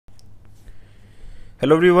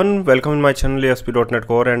Hello everyone, welcome in my channel ASP.NET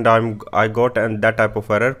Core, and I got that type of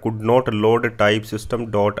error: could not load type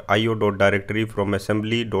system.io.directory from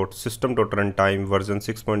assembly.system.runtime version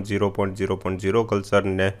 6.0.0.0 cursor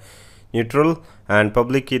neutral and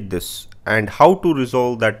public key this, and how to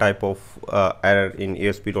resolve that type of error in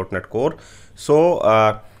ASP.NET Core.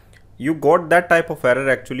 So you got that type of error.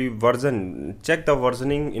 Actually, check the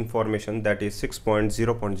versioning information, that is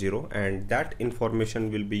 6.0.0, and that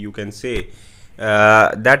information will be, you can say,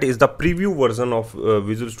 that is the preview version of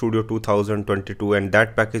Visual Studio 2022, and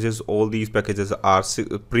that all these packages are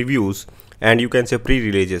previews, and you can say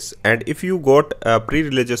pre-releases. And if you got a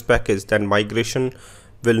pre-releases package, then migration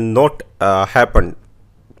will not happen.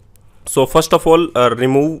 So first of all,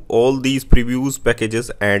 remove all these previews packages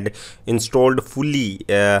and installed fully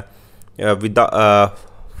with the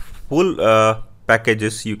full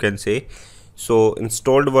packages, you can say. So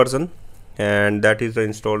installed version, and that is the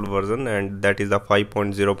installed version, and that is the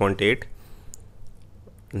 5.0.8.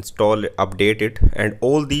 install, update it, and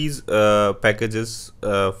all these packages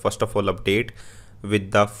first of all update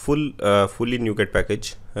with the fully NuGet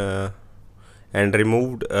package, and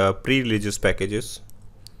removed pre-releases packages.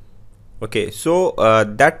 Okay, so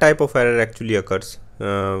that type of error actually occurs.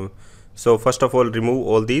 So first of all, remove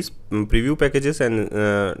all these preview packages, and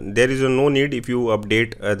there is no need if you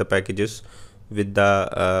update the packages with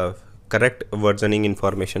the correct versioning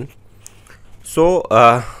information. So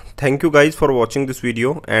thank you guys for watching this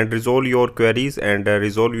video, and resolve your queries and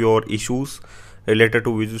resolve your issues related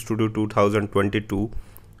to Visual Studio 2022,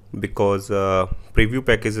 because preview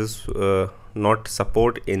packages not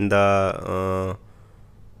support in the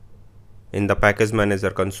package manager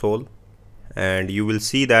console, and you will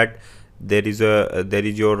see that there is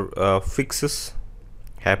your fixes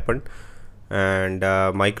happened. And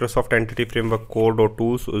Microsoft Entity Framework code or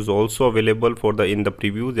tools is also available for the in the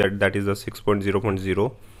preview, that is the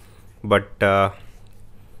 6.0.0, but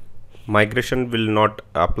migration will not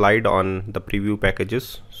applied on the preview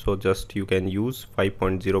packages. So just you can use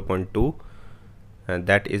 5.0.2, and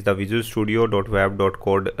that is the Visual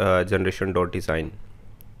Studio.web.code generation.design.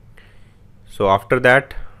 So after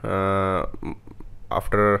that,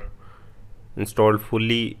 after installed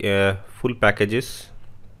fully full packages,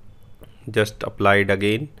 just applied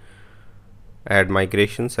again, add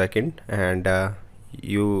migration second, and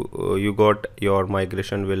you got your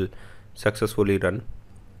migration will successfully run.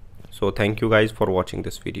 So thank you guys for watching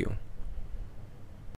this video.